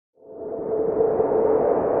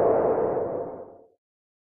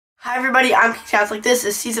Hi everybody, I'm Catholic. This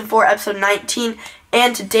is Season 4, Episode 19,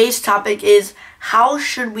 and today's topic is how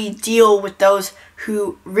should we deal with those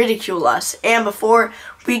who ridicule us? And before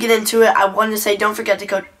we get into it, I wanted to say don't forget to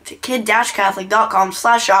go to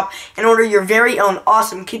kid-catholic.com/shop and order your very own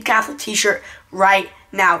awesome Kid Catholic t-shirt right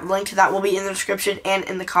now. The link to that will be in the description and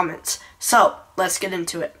in the comments. So, let's get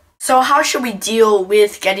into it. So how should we deal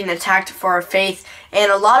with getting attacked for our faith?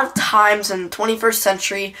 And a lot of times in the 21st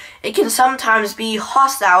century, it can sometimes be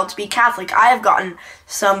hostile to be Catholic. I have gotten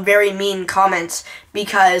some very mean comments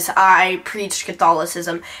because I preach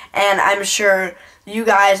Catholicism. And I'm sure you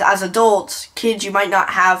guys as adults, kids you might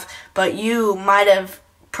not have, but you might have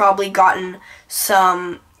probably gotten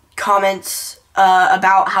some comments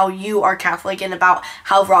about how you are Catholic and about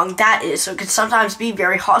how wrong that is. So it can sometimes be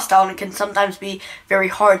very hostile and it can sometimes be very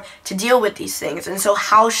hard to deal with these things. And so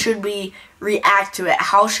how should we react to it?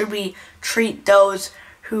 How should we treat those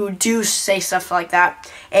who do say stuff like that?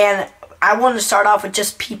 And I want to start off with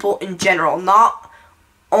just people in general, not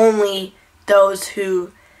only those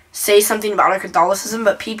who say something about our Catholicism,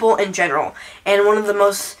 but people in general. And one of the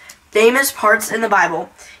most famous parts in the Bible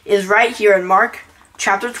is right here in Mark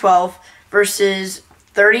chapter 12, verses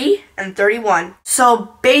 30 and 31.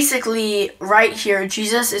 So basically, right here,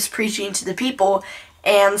 Jesus is preaching to the people,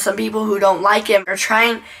 and some people who don't like him are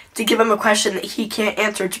trying to give him a question that he can't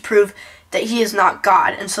answer to prove that he is not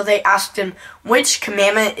God. And so they asked him, which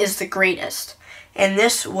commandment is the greatest? And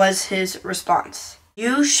this was his response.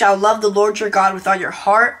 You shall love the Lord your God with all your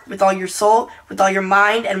heart, with all your soul, with all your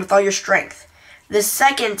mind, and with all your strength. The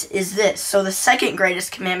second is this. So the second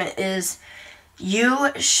greatest commandment is,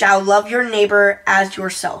 you shall love your neighbor as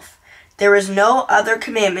yourself. There is no other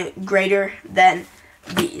commandment greater than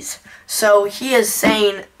these. So he is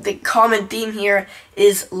saying the common theme here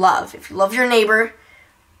is love. If you love your neighbor,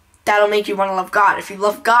 that'll make you want to love God. If you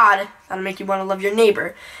love God, that'll make you want to love your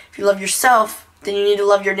neighbor. If you love yourself, then you need to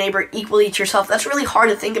love your neighbor equally to yourself. That's really hard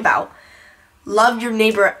to think about. Love your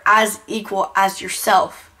neighbor as equal as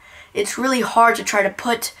yourself. It's really hard to try to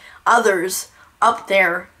put others up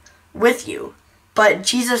there with you. But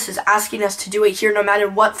Jesus is asking us to do it here no matter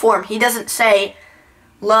what form. He doesn't say,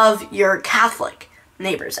 love your Catholic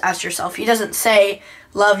neighbors as yourself. He doesn't say,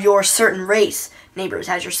 love your certain race neighbors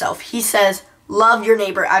as yourself. He says, love your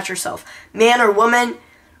neighbor as yourself. Man or woman,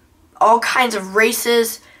 all kinds of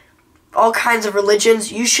races, all kinds of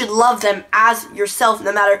religions, you should love them as yourself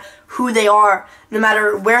no matter who they are, no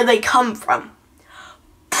matter where they come from.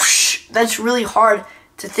 That's really hard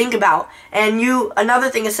to think about. And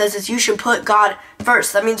another thing it says is you should put God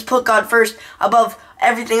first. That means put God first above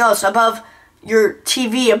everything else, above your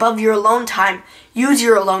TV, above your alone time. Use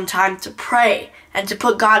your alone time to pray and to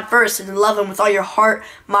put God first and to love him with all your heart,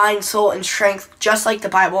 mind, soul, and strength, just like the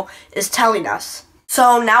Bible is telling us.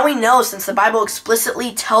 So now we know, since the Bible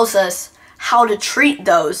explicitly tells us how to treat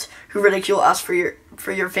those who ridicule us for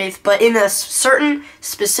your faith, but in a certain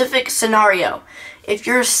specific scenario. If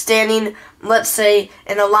you're standing, let's say,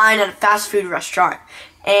 in a line at a fast food restaurant,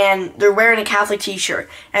 and they're wearing a Catholic t-shirt,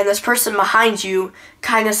 and this person behind you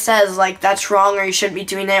kind of says, like, that's wrong, or you shouldn't be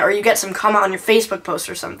doing that, or you get some comment on your Facebook post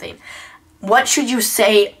or something, what should you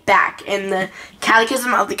say back? And the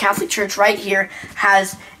Catechism of the Catholic Church right here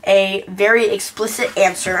has a very explicit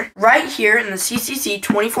answer. Right here in the CCC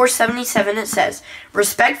 2477 it says,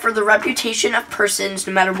 respect for the reputation of persons,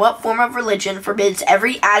 no matter what form of religion, forbids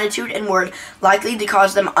every attitude and word likely to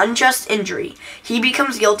cause them unjust injury. He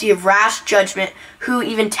becomes guilty of rash judgment who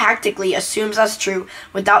even tactically assumes as true,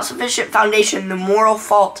 without sufficient foundation, the moral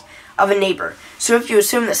fault of a neighbor. So if you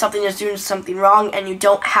assume that something is doing something wrong and you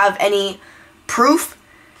don't have any proof,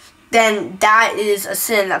 then that is a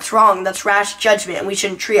sin, that's wrong, that's rash judgment, and we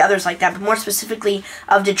shouldn't treat others like that. But more specifically,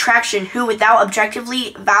 of detraction, who without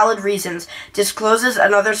objectively valid reasons discloses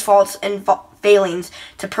another's faults and failings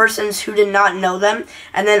to persons who did not know them,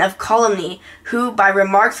 and then of calumny, who by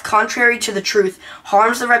remarks contrary to the truth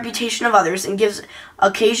harms the reputation of others and gives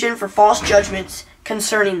occasion for false judgments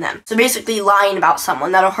concerning them. So basically lying about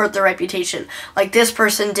someone that'll hurt their reputation, like this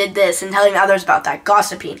person did this, and telling others about that,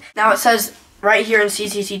 gossiping. Now it says right here in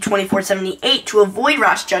CCC 2478 to avoid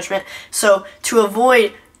rash judgment, so to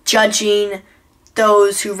avoid judging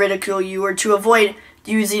those who ridicule you, or to avoid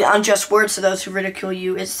using unjust words to those who ridicule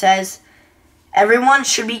you, it says, everyone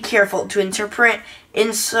should be careful to interpret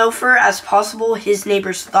insofar as possible his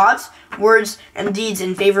neighbor's thoughts, words, and deeds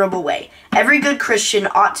in favorable way. Every good Christian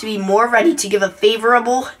ought to be more ready to give a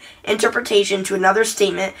favorable interpretation to another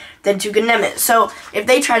statement than to condemn it. So if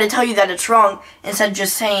they try to tell you that it's wrong, instead of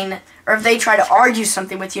just saying, or if they try to argue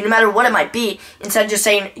something with you, no matter what it might be, instead of just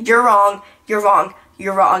saying, you're wrong, you're wrong,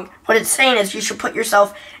 you're wrong, what it's saying is you should put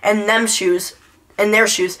yourself in them shoes in their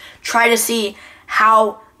shoes, try to see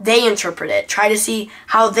how they interpret it. Try to see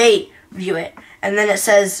how they view it. And then it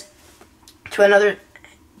says to another,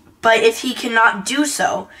 but if he cannot do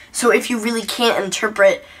so, so if you really can't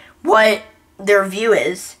interpret what their view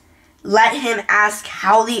is, let him ask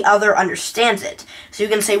how the other understands it. So you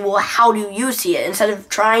can say, well, how do you see it? Instead of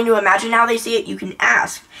trying to imagine how they see it, you can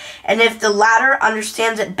ask. And if the latter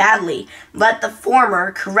understands it badly, let the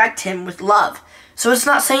former correct him with love. So it's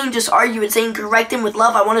not saying just argue, it's saying correct him with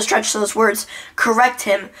love. I want to stretch those words. Correct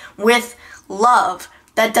him with love.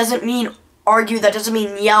 That doesn't mean argue, that doesn't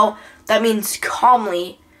mean yell. That means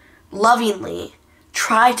calmly, lovingly,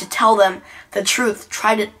 try to tell them the truth.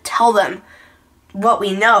 Try to tell them what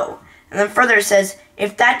we know. And then further it says,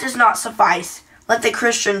 if that does not suffice, let the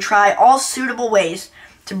Christian try all suitable ways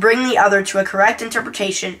to bring the other to a correct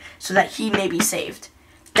interpretation so that he may be saved.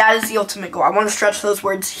 That is the ultimate goal. I want to stretch those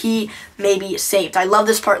words, he may be saved. I love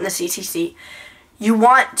this part in the CCC. You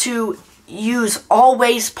want to use all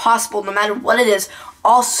ways possible, no matter what it is,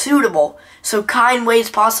 all suitable, so kind ways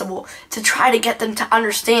possible, to try to get them to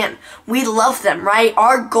understand. We love them, right?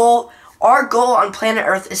 Our goal on planet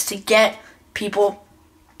Earth is to get people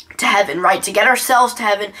to heaven, right? To get ourselves to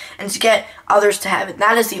heaven and to get others to heaven.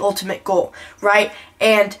 That is the ultimate goal, right?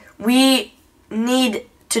 And we need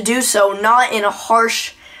to do so not in a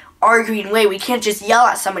harsh, arguing way. We can't just yell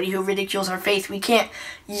at somebody who ridicules our faith. We can't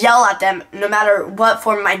yell at them no matter what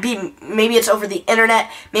form it might be. Maybe it's over the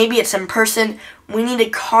internet, maybe it's in person. We need to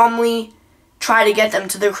calmly try to get them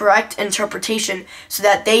to the correct interpretation so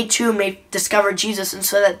that they too may discover Jesus and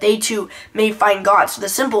so that they too may find God. So the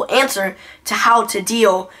simple answer to how to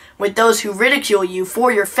deal with those who ridicule you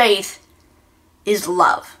for your faith is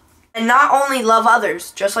love. And not only love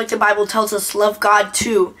others, just like the Bible tells us, love God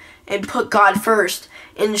too and put God first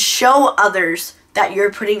and show others that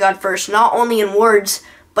you're putting God first, not only in words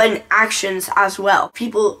but in actions as well.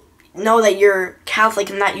 People know that you're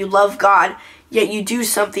Catholic and that you love God, yet you do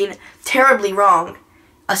something terribly wrong,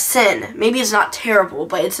 a sin. Maybe it's not terrible,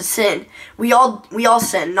 but it's a sin. We all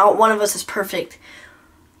sin. Not one of us is perfect.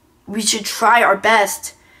 We should try our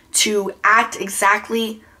best to act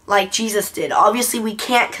exactly like Jesus did. Obviously we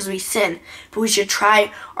can't because we sin, but we should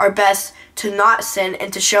try our best to not sin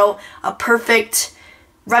and to show a perfect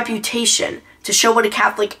reputation, to show what a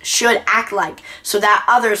Catholic should act like, so that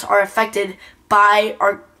others are affected by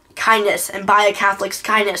our kindness and by a Catholic's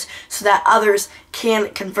kindness, so that others can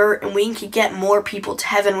convert and we can get more people to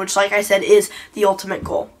heaven, which, like I said, is the ultimate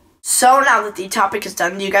goal. So now that the topic is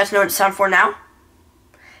done, do you guys know what it's time for now?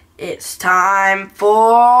 It's time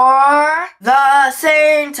for the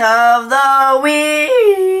Saint of the Week.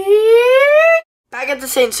 Back at the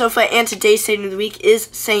Saint Sofa, and today's Saint of the Week is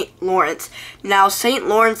Saint Lawrence. Now, Saint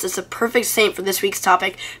Lawrence is a perfect saint for this week's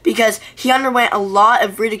topic because he underwent a lot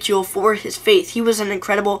of ridicule for his faith. He was an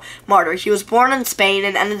incredible martyr. He was born in Spain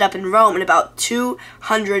and ended up in Rome in about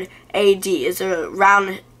 200 AD. Is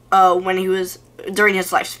around when he was during his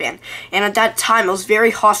lifespan. And at that time, it was very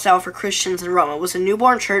hostile for Christians in Rome. It was a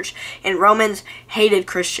newborn church, and Romans hated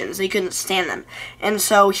Christians. They couldn't stand them. And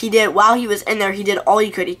so while he was in there, he did all he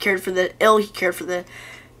could. He cared for the ill, he cared for the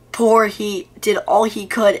poor, he did all he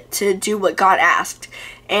could to do what God asked.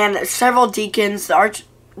 And several deacons,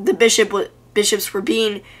 the bishops were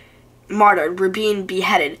being martyred, were being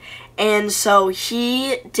beheaded. And so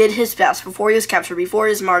he did his best before he was captured, before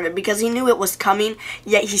he was martyred, because he knew it was coming,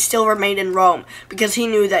 yet he still remained in Rome, because he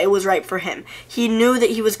knew that it was right for him. He knew that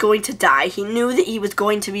he was going to die. He knew that he was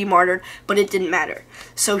going to be martyred, but it didn't matter.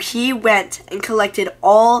 So he went and collected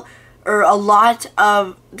a lot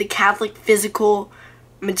of the Catholic physical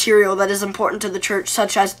material that is important to the church,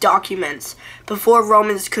 such as documents, before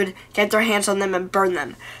Romans could get their hands on them and burn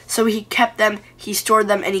them. So he kept them, he stored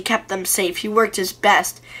them, and he kept them safe. He worked his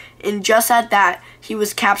best. And just at that, he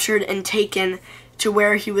was captured and taken to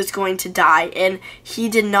where he was going to die. And he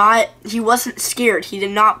wasn't scared. He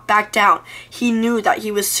did not back down. He knew that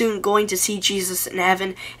he was soon going to see Jesus in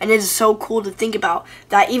heaven. And it is so cool to think about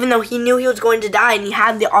that even though he knew he was going to die and he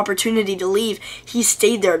had the opportunity to leave, he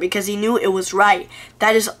stayed there because he knew it was right.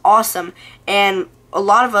 That is awesome. And a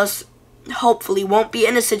lot of us hopefully won't be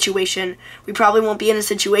in a situation, we probably won't be in a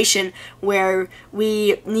situation where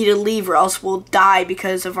we need to leave or else we'll die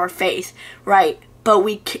because of our faith, right? But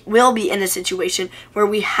we will be in a situation where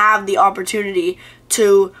we have the opportunity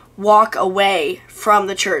to walk away from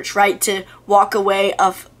the church, right? To walk away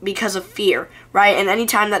because of fear, right? And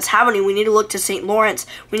anytime that's happening, we need to look to St. Lawrence.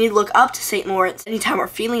 We need to look up to St. Lawrence anytime we're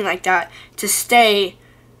feeling like that, to stay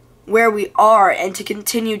where we are and to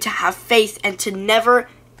continue to have faith and to never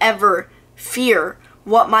ever fear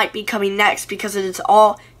what might be coming next, because it is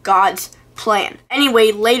all God's plan.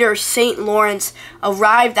 Anyway, later St. Lawrence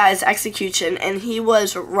arrived at his execution and he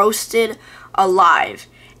was roasted alive.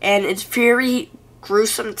 And it's very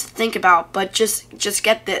gruesome to think about, but just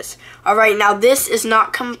get this. Alright, now this is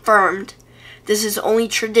not confirmed. This is only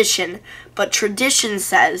tradition, but tradition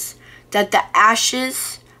says that the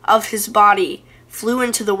ashes of his body flew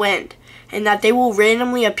into the wind and that they will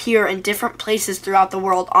randomly appear in different places throughout the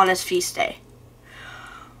world on his feast day.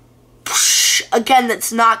 Again,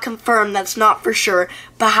 that's not confirmed, that's not for sure,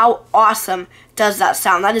 but how awesome does that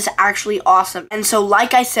sound? That is actually awesome. And so,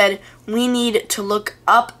 like I said, we need to look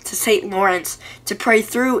up to St. Lawrence, to pray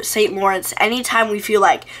through St. Lawrence anytime we feel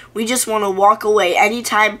like we just want to walk away,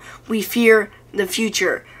 anytime we fear the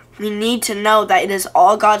future. We need to know that it is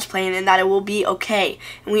all God's plan and that it will be okay.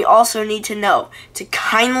 And we also need to know to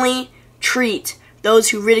kindly treat those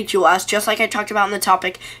who ridicule us, just like I talked about in the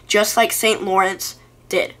topic, just like St. Lawrence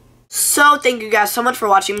did. So, thank you guys so much for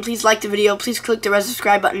watching. Please like the video. Please click the red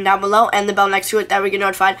subscribe button down below and the bell next to it. That way you get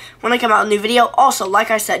notified when I come out with a new video. Also, like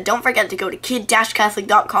I said, don't forget to go to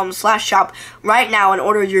kid-catholic.com/shop right now and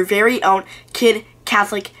order your very own Kid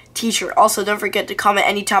Catholic t-shirt. Also, don't forget to comment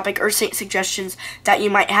any topic or saint suggestions that you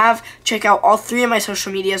might have. Check out all 3 of my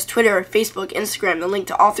social medias, Twitter, Facebook, Instagram. The link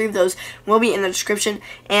to all 3 of those will be in the description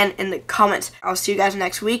and in the comments. I'll see you guys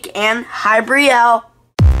next week, and hi Brielle!